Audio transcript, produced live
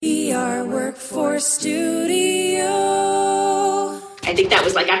VR Workforce Studio. I think that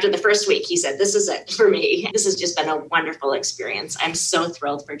was like after the first week, he said, this is it for me. This has just been a wonderful experience. I'm so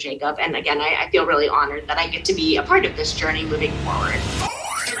thrilled for Jacob. And again, I feel really honored that I get to be a part of this journey moving forward. 4,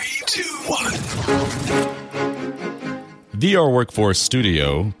 3, 2, 1. VR Workforce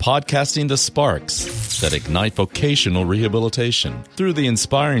Studio, podcasting the sparks that ignite vocational rehabilitation through the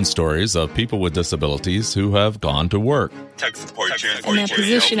inspiring stories of people with disabilities who have gone to work. In a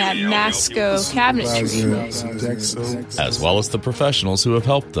position at Masco Cabinetry. As well as the professionals who have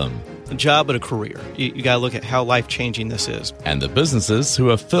helped them. A job and a career. You got to look at how life-changing this is. And the businesses who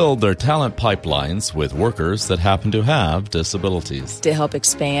have filled their talent pipelines with workers that happen to have disabilities. To help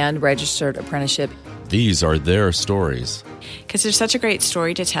expand registered apprenticeship. These are their stories. Because there's such a great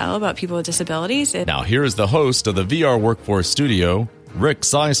story to tell about people with disabilities. Now here is the host of the VR Workforce Studio, Rick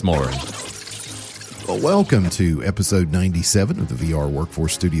Sizemore. Well, welcome to episode 97 of the VR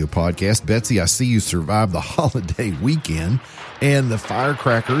Workforce Studio podcast. Betsy, I see you survived the holiday weekend and the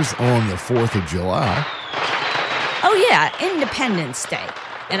firecrackers on the 4th of July. Oh, yeah, Independence Day.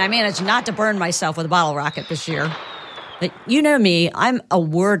 And I managed not to burn myself with a bottle rocket this year. But you know me, I'm a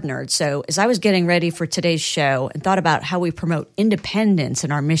word nerd. So as I was getting ready for today's show and thought about how we promote independence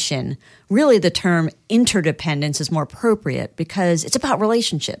in our mission, really the term interdependence is more appropriate because it's about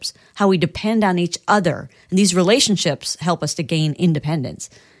relationships, how we depend on each other. And these relationships help us to gain independence.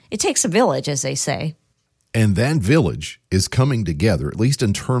 It takes a village, as they say. And that village is coming together, at least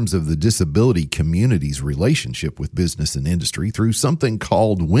in terms of the disability community's relationship with business and industry, through something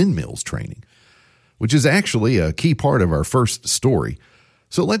called Windmills Training, which is actually a key part of our first story.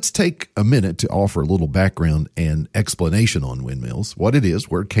 So let's take a minute to offer a little background and explanation on Windmills, what it is,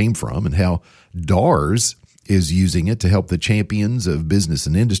 where it came from, and how DARS is using it to help the champions of business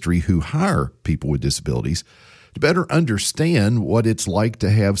and industry who hire people with disabilities to better understand what it's like to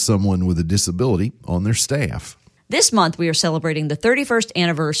have someone with a disability on their staff. This month, we are celebrating the 31st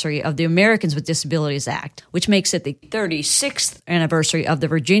anniversary of the Americans with Disabilities Act, which makes it the 36th anniversary of the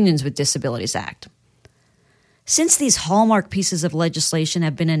Virginians with Disabilities Act. Since these hallmark pieces of legislation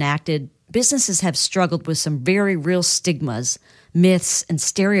have been enacted, businesses have struggled with some very real stigmas, myths, and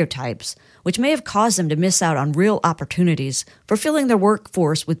stereotypes, which may have caused them to miss out on real opportunities for filling their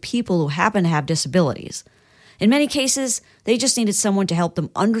workforce with people who happen to have disabilities. In many cases, they just needed someone to help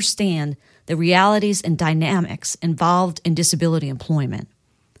them understand the realities and dynamics involved in disability employment.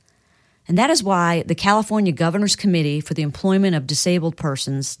 And that is why the California Governor's Committee for the Employment of Disabled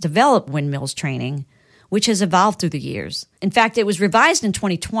Persons developed Windmills Training, which has evolved through the years. In fact, it was revised in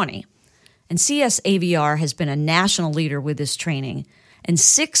 2020, and CSAVR has been a national leader with this training, and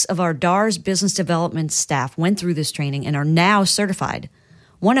 6 of our DARS business development staff went through this training and are now certified.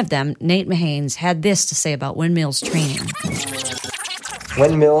 One of them, Nate Mahanes, had this to say about Windmills Training.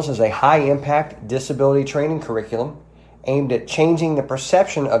 Windmills is a high-impact disability training curriculum aimed at changing the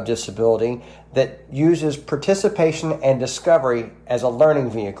perception of disability that uses participation and discovery as a learning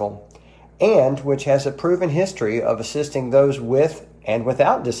vehicle, and which has a proven history of assisting those with and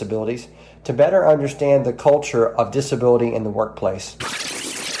without disabilities to better understand the culture of disability in the workplace.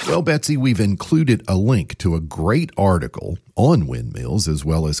 Well, Betsy, we've included a link to a great article on Windmills as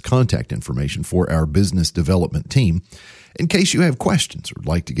well as contact information for our business development team in case you have questions or would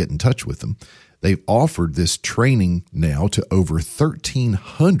like to get in touch with them. They've offered this training now to over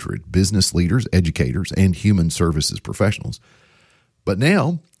 1,300 business leaders, educators, and human services professionals. But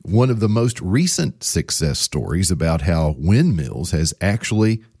now, one of the most recent success stories about how Windmills has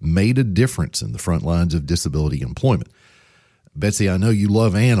actually made a difference in the front lines of disability employment. Betsy, I know you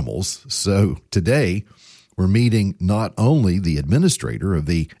love animals, so today we're meeting not only the administrator of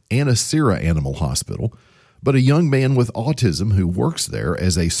the Anacera Animal Hospital, but a young man with autism who works there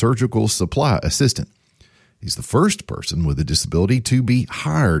as a surgical supply assistant. He's the first person with a disability to be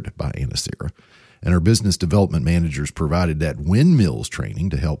hired by Anacera, and our business development managers provided that Windmills training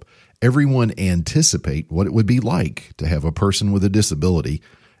to help everyone anticipate what it would be like to have a person with a disability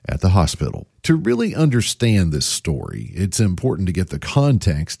at the hospital. To really understand this story, it's important to get the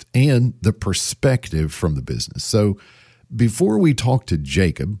context and the perspective from the business. So before we talk to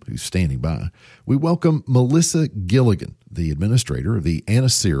Jacob, who's standing by, we welcome Melissa Gilligan, the administrator of the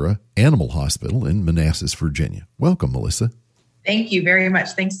Anacera Animal Hospital in Manassas, Virginia. Welcome, Melissa. Thank you very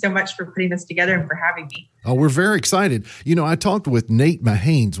much. Thanks so much for putting this together and for having me. Oh, we're very excited. You know, I talked with Nate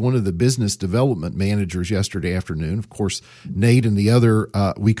Mahanes, one of the business development managers, yesterday afternoon. Of course, Nate and the other,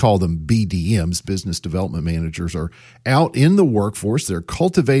 we call them BDMs, business development managers, are out in the workforce. They're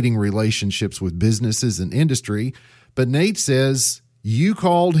cultivating relationships with businesses and industry. But Nate says You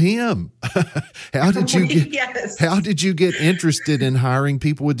called him. How did you get? Yes. How did you get interested in hiring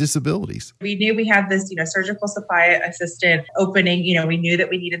people with disabilities? We knew we had this, surgical supply assistant opening. We knew that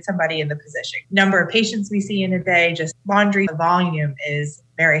we needed somebody in the position. Number of patients we see in a day, just laundry, the volume is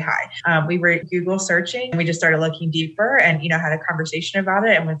very high. We were Google searching and we just started looking deeper and, had a conversation about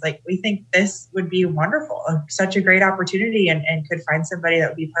it and was like, we think this would be wonderful, such a great opportunity and could find somebody that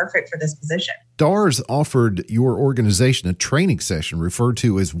would be perfect for this position. DARS offered your organization a training session referred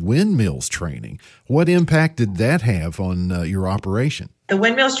to as Windmills Training. What impact did that have on your operation? The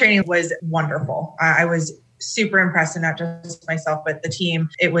Windmills Training was wonderful. I was super impressed, and not just myself, but the team.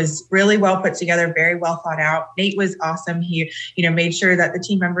 It was really well put together, very well thought out. Nate was awesome. He, made sure that the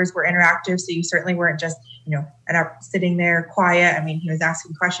team members were interactive. So you certainly weren't just, sitting there quiet. I mean, he was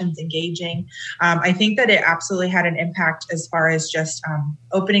asking questions, engaging. I think that it absolutely had an impact as far as just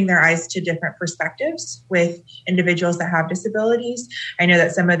opening their eyes to different perspectives with individuals that have disabilities. I know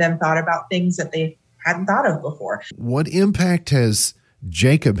that some of them thought about things that they hadn't thought of before. What impact has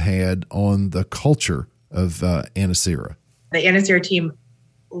Jacob had on the culture of Anacera? The Anacera team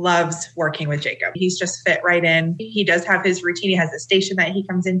loves working with Jacob. He's just fit right in. He does have his routine. He has a station that he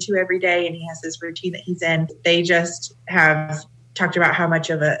comes into every day and he has his routine that he's in. They just have talked about how much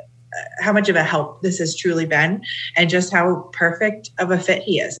of a help this has truly been and just how perfect of a fit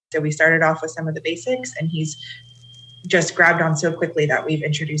he is. So we started off with some of the basics and he's just grabbed on so quickly that we've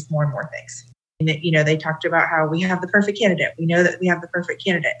introduced more and more things. They talked about how we have the perfect candidate. We know that we have the perfect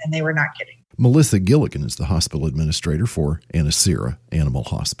candidate, and they were not kidding. Melissa Gilligan is the hospital administrator for Anacera Animal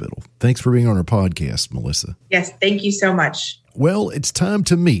Hospital. Thanks for being on our podcast, Melissa. Yes, thank you so much. Well, it's time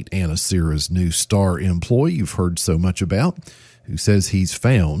to meet Anacera's new star employee you've heard so much about, who says he's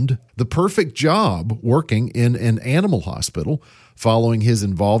found the perfect job working in an animal hospital following his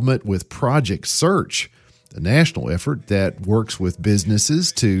involvement with Project Search, a national effort that works with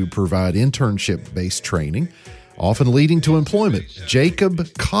businesses to provide internship-based training, often leading to employment.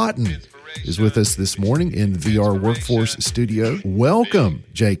 Jacob Cotton is with us this morning in VR Workforce Studio. Welcome,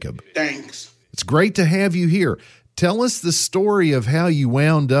 Jacob. Thanks. It's great to have you here. Tell us the story of how you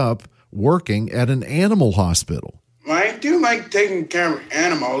wound up working at an animal hospital. Well, I do like taking care of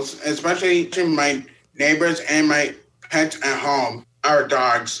animals, especially to my neighbors and my pets at home, our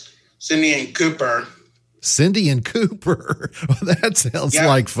dogs, Cindy and Cooper. Cindy and Cooper. Well, that sounds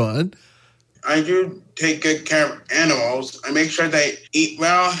like fun. I do take good care of animals. I make sure they eat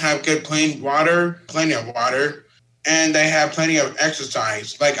well, have good clean water, plenty of water, and they have plenty of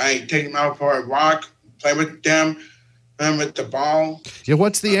exercise. Like I take them out for a walk, play with them, and with the ball. Yeah,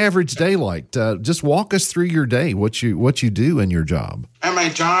 what's the average day like? Just walk us through your day, what you do in your job. At my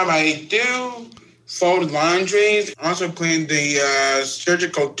job, I do fold laundries, also clean the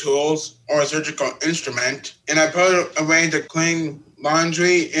surgical tools or surgical instrument, and I put away the clean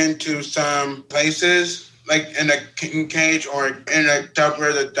laundry into some places, like in a kitten cage or in a tub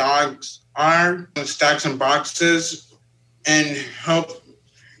where the dogs are, and stack some boxes and help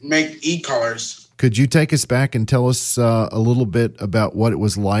make e-collars. Could you take us back and tell us a little bit about what it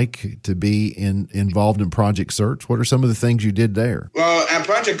was like to be involved in Project Search? What are some of the things you did there? Well, at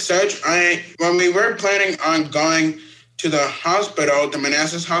Project Search, when we were planning on going to the hospital, the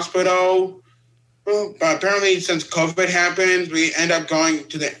Manassas Hospital, but apparently since COVID happened, we ended up going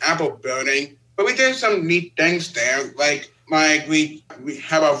to the Apple building. But we did some neat things there, like we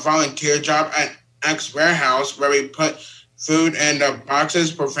have a volunteer job at X Warehouse where we put food in the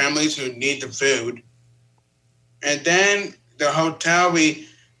boxes for families who need the food. And then the hotel, we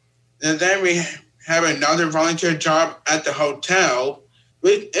have another volunteer job at the hotel,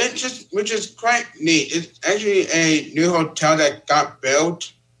 which is quite neat. It's actually a new hotel that got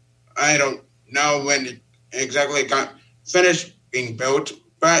built. I don't know when it exactly got finished being built,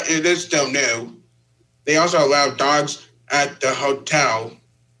 but it is still new. They also allow dogs at the hotel,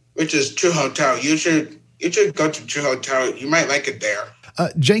 which is True Hotel. You should go to True Hotel. You might like it there.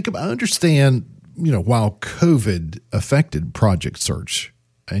 Jacob, I understand, while COVID affected Project Search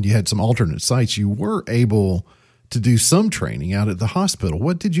and you had some alternate sites, you were able to do some training out at the hospital.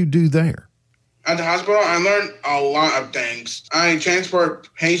 What did you do there? At the hospital, I learned a lot of things. I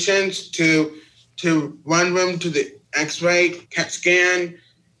transport patients to one room to the X-ray, CAT scan,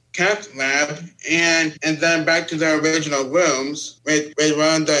 cath lab, and then back to the original rooms with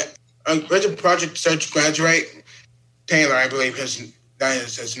one of the original Project Search graduate, Taylor, I believe that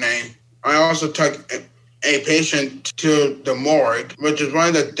is his name. I also took a patient to the morgue, which is one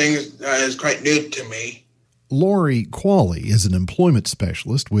of the things that is quite new to me. Lori Qualley is an employment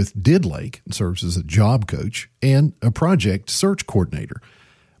specialist with Didlake and serves as a job coach and a project search coordinator.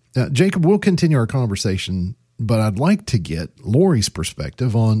 Jacob, we'll continue our conversation but I'd like to get Lori's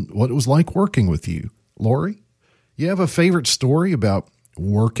perspective on what it was like working with you. Lori, you have a favorite story about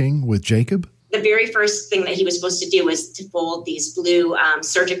working with Jacob? The very first thing that he was supposed to do was to fold these blue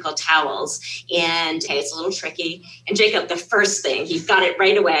surgical towels. And it's a little tricky. And Jacob, the first thing, he got it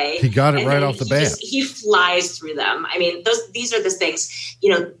right away. He got it right off the bat. He flies through them. I mean, these are the things,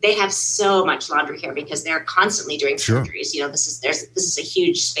 they have so much laundry here because they're constantly doing surgeries. This is a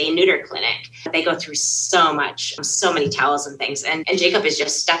huge spay and neuter clinic. They go through so many towels and things. And Jacob has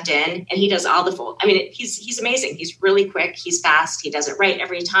just stepped in and he does all the fold. I mean, he's amazing. He's really quick. He's fast. He does it right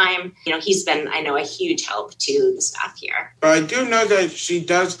every time. He's been, I know, a huge help to the staff here. But I do know that she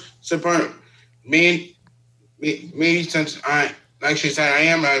does support me since like she said, I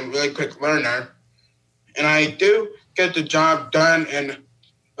am a really quick learner. And I do get the job done in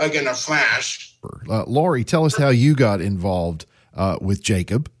a flash. Lori, tell us how you got involved with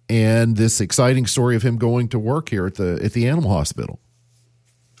Jacob and this exciting story of him going to work here at the animal hospital.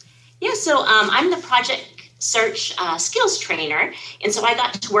 Yeah, so I'm the project search skills trainer. And so I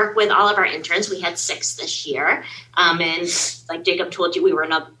got to work with all of our interns. We had 6 this year. And like Jacob told you, we were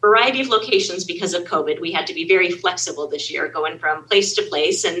in a variety of locations because of COVID. We had to be very flexible this year, going from place to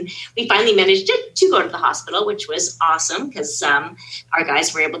place. And we finally managed to go to the hospital, which was awesome because our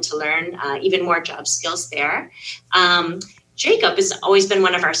guys were able to learn even more job skills there. Jacob has always been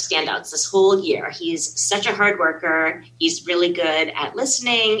one of our standouts this whole year. He's such a hard worker. He's really good at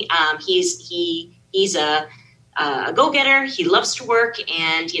listening. He's a go-getter. He loves to work.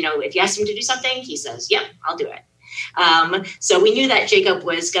 And, if you ask him to do something, he says, yep, I'll do it. So we knew that Jacob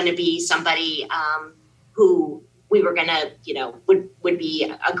was going to be somebody who we were going to, would be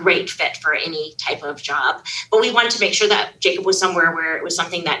a great fit for any type of job. But we wanted to make sure that Jacob was somewhere where it was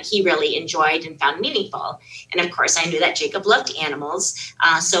something that he really enjoyed and found meaningful. And of course, I knew that Jacob loved animals.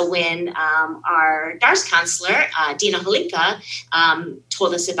 So when our DARS counselor, Dina Holinka,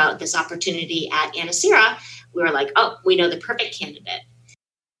 told us about this opportunity at Anacera, we were like, oh, we know the perfect candidate.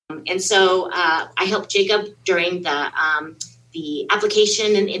 And so I helped Jacob during the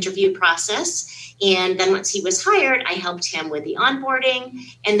application and interview process. And then once he was hired, I helped him with the onboarding.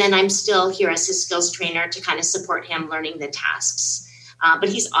 And then I'm still here as his skills trainer to kind of support him learning the tasks. But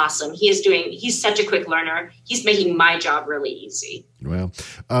he's awesome. He's such a quick learner. He's making my job really easy. Well,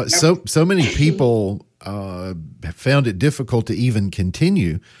 so many people found it difficult to even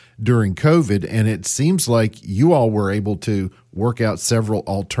continue during COVID. And it seems like you all were able to work out several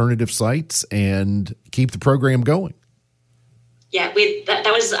alternative sites and keep the program going. Yeah,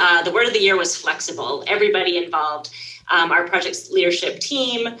 that was the word of the year was flexible. Everybody involved, our project's leadership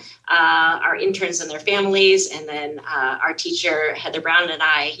team, our interns and their families, and then our teacher, Heather Brown, and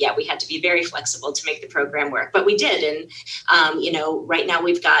I, we had to be very flexible to make the program work. But we did. And, right now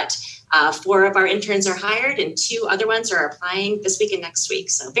we've got 4 of our interns are hired and 2 other ones are applying this week and next week.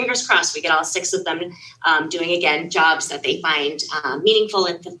 So fingers crossed, we get all 6 of them doing, again, jobs that they find meaningful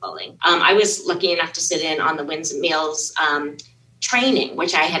and fulfilling. I was lucky enough to sit in on the Winds and Meals training,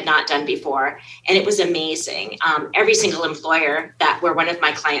 which I had not done before. And it was amazing. Every single employer where one of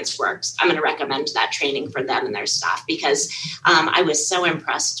my clients works, I'm going to recommend that training for them and their staff because I was so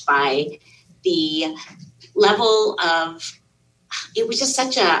impressed by the level of, it was just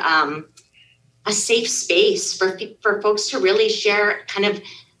such a safe space for folks to really share kind of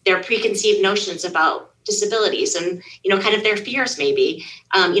their preconceived notions about disabilities and, kind of their fears maybe.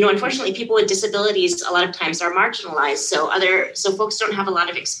 Unfortunately, people with disabilities a lot of times are marginalized. So folks don't have a lot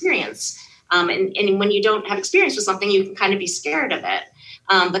of experience. And when you don't have experience with something, you can kind of be scared of it.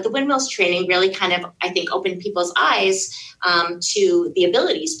 But the Windmills training really kind of, I think, opened people's eyes to the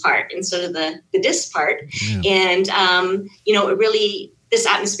abilities part instead of the dis part. Yeah. And, it really, this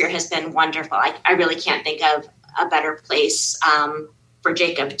atmosphere has been wonderful. I really can't think of a better place for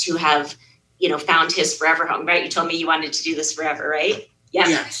Jacob to have found his forever home, right? You told me you wanted to do this forever, right? Yeah.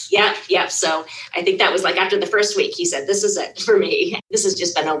 Yes. Yeah. So I think that was like after the first week, he said, this is it for me. This has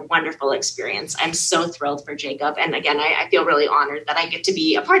just been a wonderful experience. I'm so thrilled for Jacob. And again, I feel really honored that I get to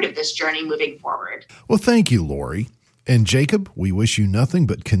be a part of this journey moving forward. Well, thank you, Lori. And Jacob, we wish you nothing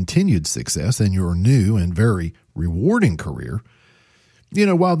but continued success in your new and very rewarding career.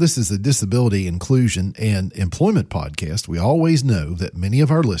 While this is a disability inclusion and employment podcast, we always know that many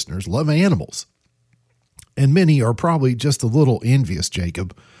of our listeners love animals. And many are probably just a little envious,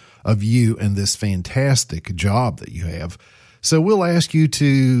 Jacob, of you and this fantastic job that you have. So we'll ask you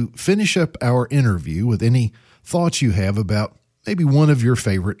to finish up our interview with any thoughts you have about maybe one of your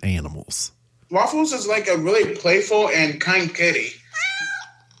favorite animals. Waffles is like a really playful and kind kitty.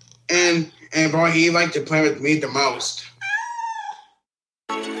 And boy, he liked to play with me the most.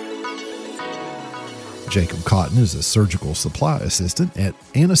 Jacob Cotton is a surgical supply assistant at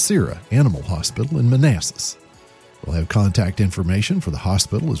Anacera Animal Hospital in Manassas. We'll have contact information for the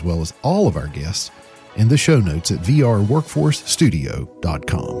hospital as well as all of our guests in the show notes at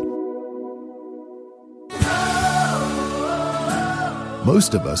vrworkforcestudio.com.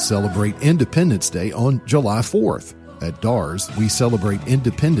 Most of us celebrate Independence Day on July 4th. At DARS, we celebrate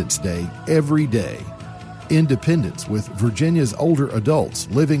Independence Day every day. Independence with Virginia's older adults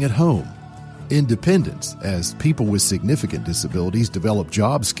living at home. Independence as people with significant disabilities develop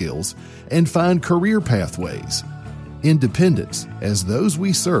job skills and find career pathways. Independence as those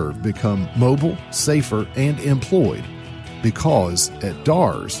we serve become mobile, safer, and employed. Because at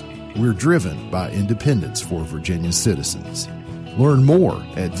DARS, we're driven by independence for Virginia's citizens. Learn more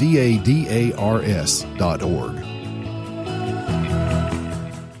at vadars.org.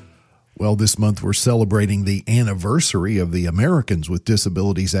 Well, this month we're celebrating the anniversary of the Americans with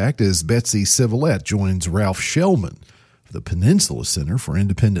Disabilities Act as Betsy Civilette joins Ralph Shellman of the Peninsula Center for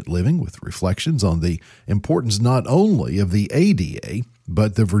Independent Living with reflections on the importance not only of the ADA,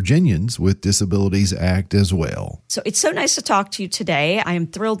 but the Virginians with Disabilities Act as well. So it's so nice to talk to you today. I am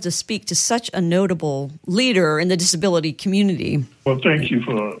thrilled to speak to such a notable leader in the disability community. Well, thank you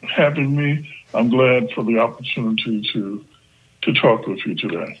for having me. I'm glad for the opportunity to talk with you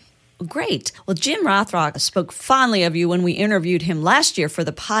today. Great. Well, Jim Rothrock spoke fondly of you when we interviewed him last year for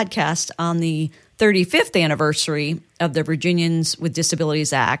the podcast on the 35th anniversary of the Virginians with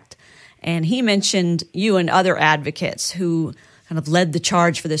Disabilities Act. And he mentioned you and other advocates who kind of led the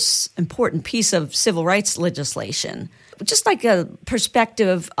charge for this important piece of civil rights legislation. Just like a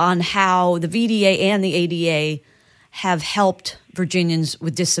perspective on how the VDA and the ADA have helped Virginians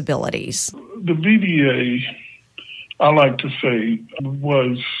with disabilities. The VDA, I like to say,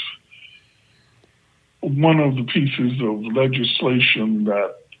 was one of the pieces of legislation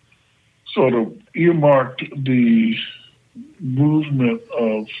that sort of earmarked the movement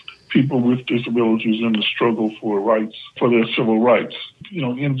of people with disabilities in the struggle for rights, for their civil rights. You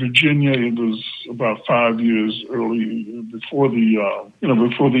know, in Virginia, it was about 5 years early before the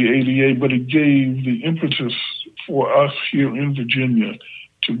ADA, but it gave the impetus for us here in Virginia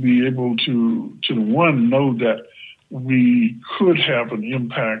to be able to one, know that we could have an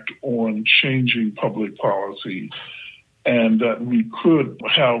impact on changing public policy and that we could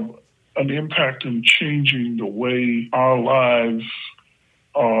have an impact in changing the way our lives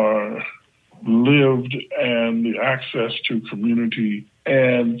are lived and the access to community.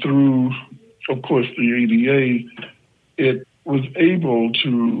 And through, of course, the ADA, it was able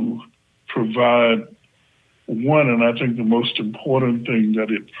to provide one, and I think the most important thing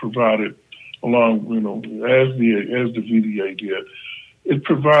that it provided along, as the VDA did, it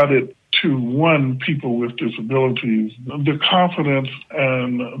provided to one, people with disabilities, the confidence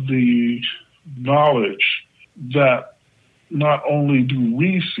and the knowledge that not only do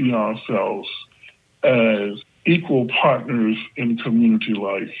we see ourselves as equal partners in community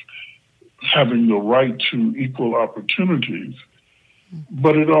life, having the right to equal opportunities,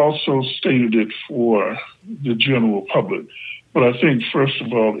 but it also stated it for the general public. But I think, first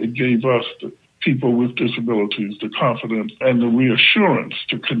of all, it gave us, the people with disabilities, the confidence and the reassurance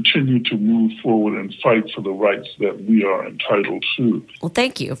to continue to move forward and fight for the rights that we are entitled to. Well,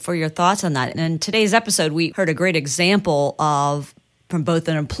 thank you for your thoughts on that. And in today's episode, we heard a great example from both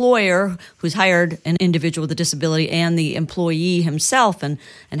an employer who's hired an individual with a disability and the employee himself, and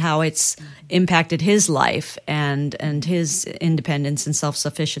how it's impacted his life and his independence and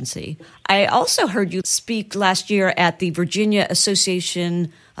self-sufficiency. I also heard you speak last year at the Virginia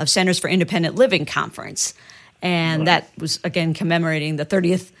Association of Centers for Independent Living conference, and that was, again, commemorating the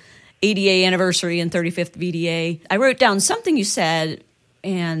 30th ADA anniversary and 35th VDA. I wrote down something you said,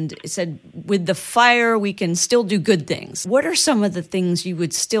 and it said, with the fire, we can still do good things. What are some of the things you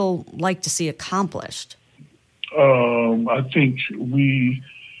would still like to see accomplished? I think we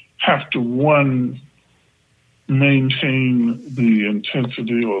have to, one, maintain the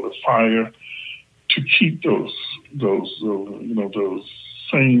intensity or the fire to keep the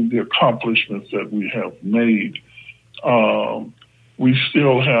accomplishments that we have made. We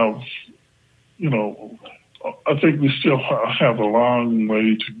still have, I think we still have a long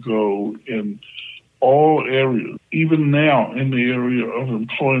way to go in all areas. Even now, in the area of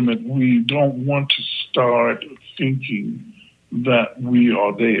employment, we don't want to start thinking that we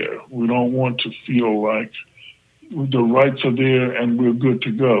are there. We don't want to feel like the rights are there and we're good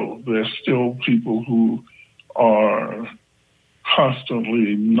to go. There's still people who are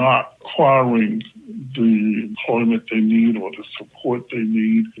constantly not acquiring the employment they need or the support they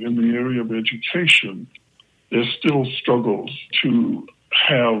need. In the area of education, there's still struggles to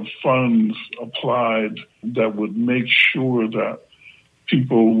have funds applied that would make sure that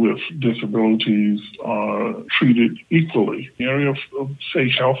people with disabilities are treated equally. In the area of, say,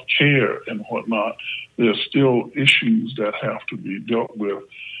 health care and whatnot, there's still issues that have to be dealt with.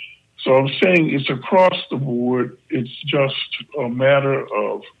 So I'm saying it's across the board. It's just a matter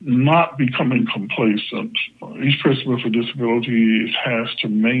of not becoming complacent. Each person with a disability has to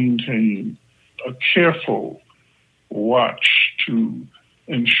maintain a careful watch to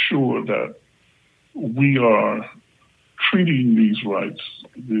ensure that we are treating these rights,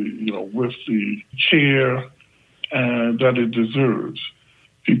 with the care that it deserves.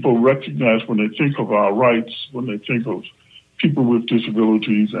 People recognize when they think of our rights, when they think of people with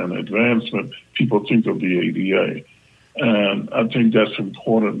disabilities and advancement, people think of the ADA. And I think that's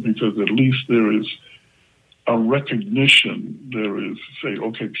important because at least there is a recognition. There is, say,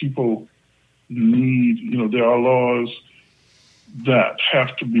 okay, people need, there are laws that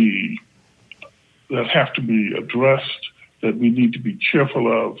have to be addressed, that we need to be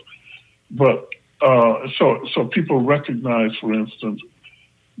careful of. But so people recognize, for instance,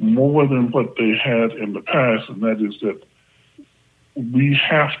 more than what they had in the past, and that is that we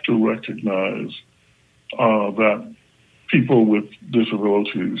have to recognize that people with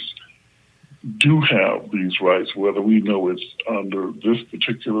disabilities do have these rights, whether we know it's under this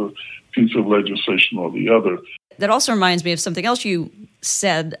particular piece of legislation or the other. That also reminds me of something else you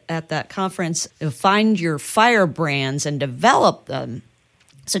said at that conference, find your firebrands and develop them.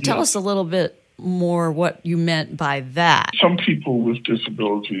 So tell us a little bit more what you meant by that. Some people with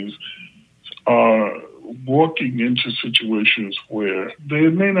disabilities are walking into situations where they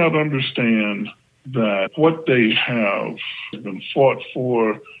may not understand that what they have been fought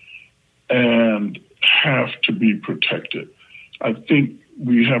for and have to be protected. I think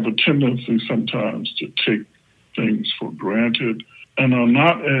we have a tendency sometimes to take things for granted and are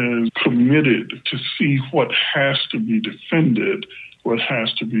not as committed to see what has to be defended, what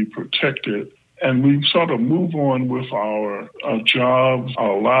has to be protected. And we sort of move on with our jobs,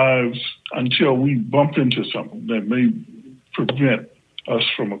 our lives, until we bump into something that may prevent us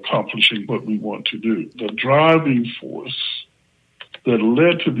from accomplishing what we want to do. The driving force that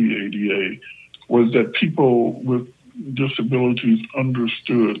led to the ADA was that people with disabilities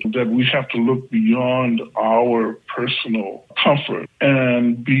understood that we have to look beyond our personal comfort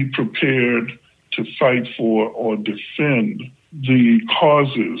and be prepared to fight for or defend the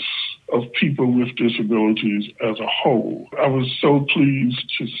causes of people with disabilities as a whole. I was so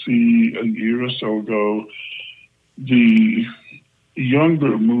pleased to see a year or so ago the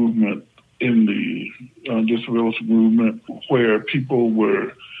younger movement in the disability movement where people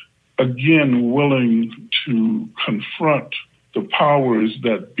were again willing to confront the powers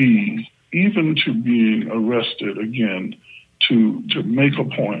that be, even to being arrested again, to make a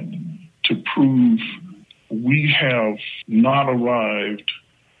point, to prove we have not arrived.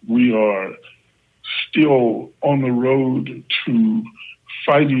 We are still on the road to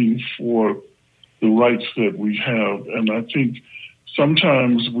fighting for the rights that we have. And I think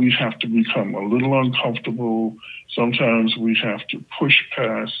sometimes we have to become a little uncomfortable. Sometimes we have to push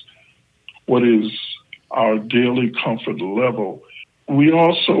past what is our daily comfort level. We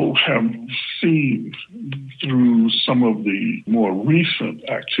also have seen through some of the more recent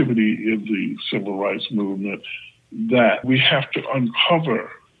activity in the civil rights movement that we have to uncover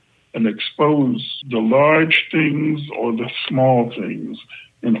and expose the large things or the small things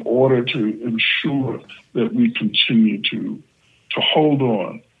in order to ensure that we continue to hold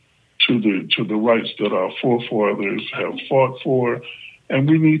on to the rights that our forefathers have fought for. And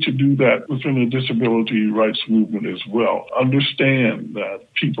we need to do that within the disability rights movement as well. Understand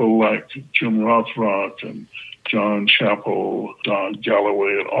that people like Jim Rothrock and John Chappell, Don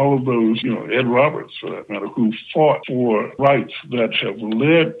Galloway, and all of those, Ed Roberts for that matter, who fought for rights that have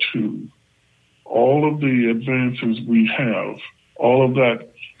led to all of the advances we have, all of that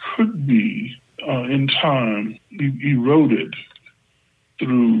could be in time eroded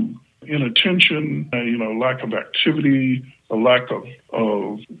through inattention, lack of activity, a lack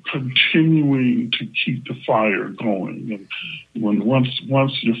of continuing to keep the fire going. And when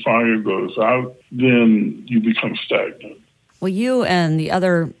once your fire goes out, then you become stagnant. Well, you and the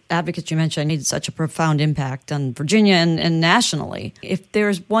other advocates you mentioned need such a profound impact on Virginia and nationally. If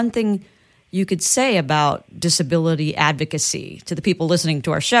there's one thing you could say about disability advocacy to the people listening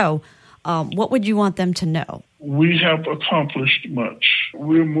to our show, what would you want them to know? We have accomplished much.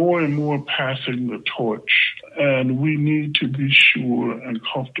 We're more and more passing the torch, and we need to be sure and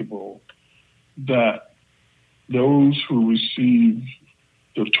comfortable that those who receive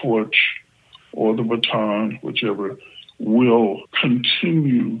the torch or the baton, whichever, will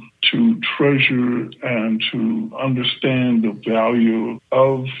continue to treasure and to understand the value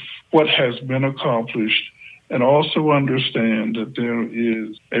of what has been accomplished, and also understand that there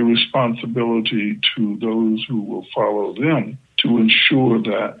is a responsibility to those who will follow them to ensure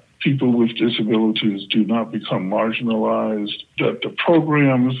that people with disabilities do not become marginalized, that the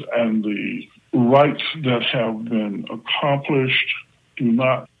programs and the rights that have been accomplished do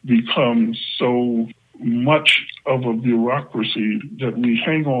not become so much of a bureaucracy that we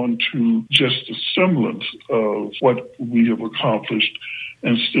hang on to just the semblance of what we have accomplished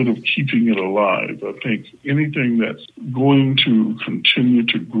instead of keeping it alive. I think anything that's going to continue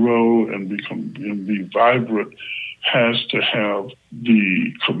to grow and be vibrant has to have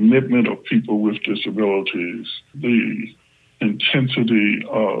the commitment of people with disabilities, the intensity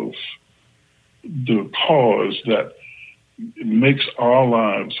of the cause that makes our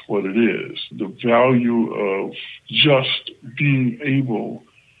lives what it is, the value of just being able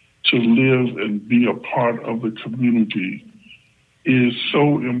to live and be a part of the community is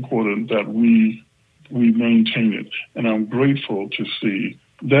so important that we maintain it. And I'm grateful to see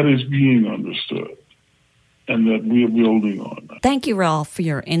that is being understood and that we are building on that. Thank you, Ralph, for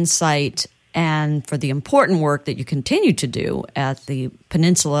your insight and for the important work that you continue to do at the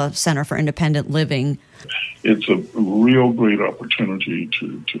Peninsula Center for Independent Living. It's a real great opportunity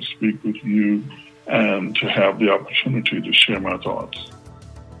to speak with you and to have the opportunity to share my thoughts.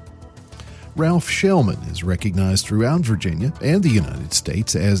 Ralph Shellman is recognized throughout Virginia and the United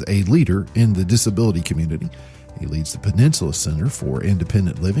States as a leader in the disability community. He leads the Peninsula Center for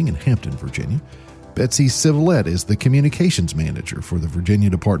Independent Living in Hampton, Virginia. Betsy Civilette is the communications manager for the Virginia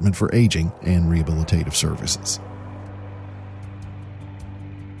Department for Aging and Rehabilitative Services.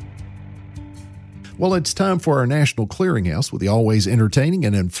 Well, it's time for our National Clearinghouse with the always entertaining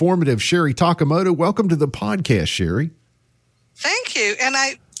and informative Sherry Takamoto. Welcome to the podcast, Sherry. Thank you. And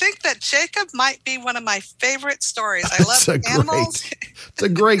I think that Jacob might be one of my favorite stories. I love animals. It's a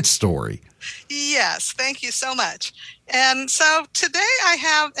great story. Yes, thank you so much. And so today I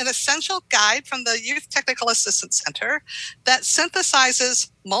have an essential guide from the Youth Technical Assistance Center that synthesizes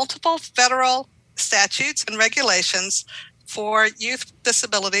multiple federal statutes and regulations for youth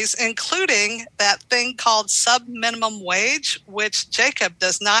disabilities, including that thing called sub-minimum wage, which Jacob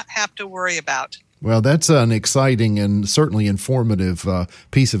does not have to worry about. Well, that's an exciting and certainly informative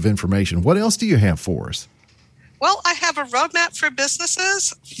piece of information. What else do you have for us? Well, I have a roadmap for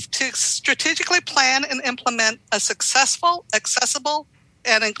businesses to strategically plan and implement a successful, accessible,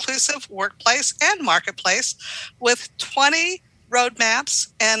 and inclusive workplace and marketplace with 20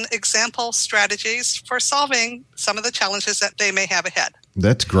 roadmaps and example strategies for solving some of the challenges that they may have ahead.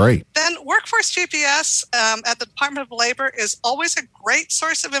 That's great. Then Workforce GPS at the Department of Labor is always a great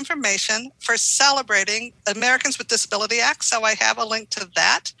source of information for celebrating Americans with Disability Act. So I have a link to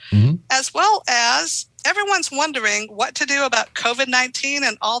that, as well as everyone's wondering what to do about COVID-19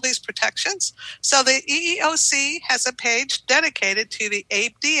 and all these protections. So the EEOC has a page dedicated to the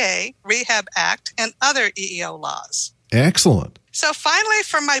ADA, Rehab Act, and other EEO laws. Excellent. So finally,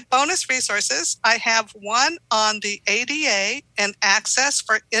 for my bonus resources, I have one on the ADA and access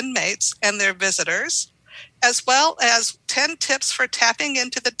for inmates and their visitors, as well as 10 tips for tapping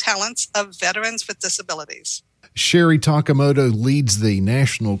into the talents of veterans with disabilities. Sherry Takamoto leads the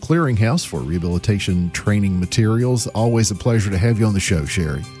National Clearinghouse for Rehabilitation Training Materials. Always a pleasure to have you on the show,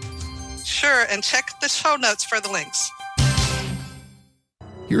 Sherry. Sure, and check the show notes for the links.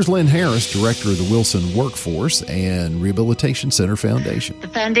 Here's Lynn Harris, Director of the Wilson Workforce and Rehabilitation Center Foundation. The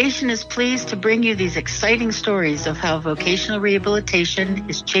Foundation is pleased to bring you these exciting stories of how vocational rehabilitation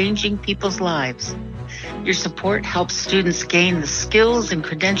is changing people's lives. Your support helps students gain the skills and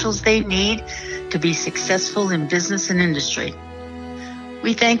credentials they need to be successful in business and industry.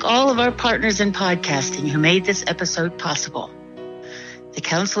 We thank all of our partners in podcasting who made this episode possible. The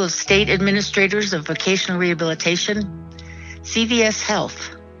Council of State Administrators of Vocational Rehabilitation, CVS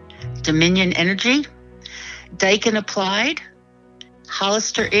Health, Dominion Energy, Daikin Applied,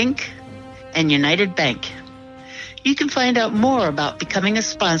 Hollister Inc., and United Bank. You can find out more about becoming a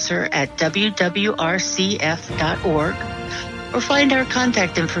sponsor at wwrcf.org or find our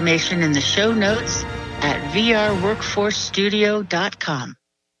contact information in the show notes at vrworkforcestudio.com.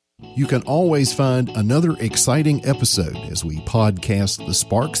 You can always find another exciting episode as we podcast the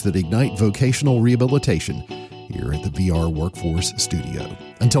sparks that ignite vocational rehabilitation here at the VR Workforce Studio.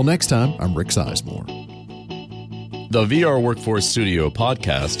 Until next time, I'm Rick Sizemore. The VR Workforce Studio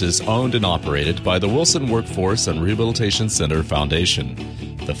podcast is owned and operated by the Wilson Workforce and Rehabilitation Center Foundation.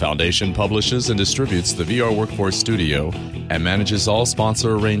 The Foundation publishes and distributes the VR Workforce Studio and manages all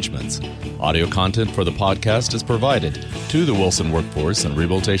sponsor arrangements. Audio content for the podcast is provided to the Wilson Workforce and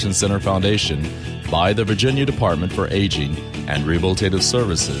Rehabilitation Center Foundation by the Virginia Department for Aging and Rehabilitative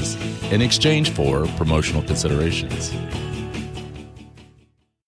Services in exchange for promotional considerations.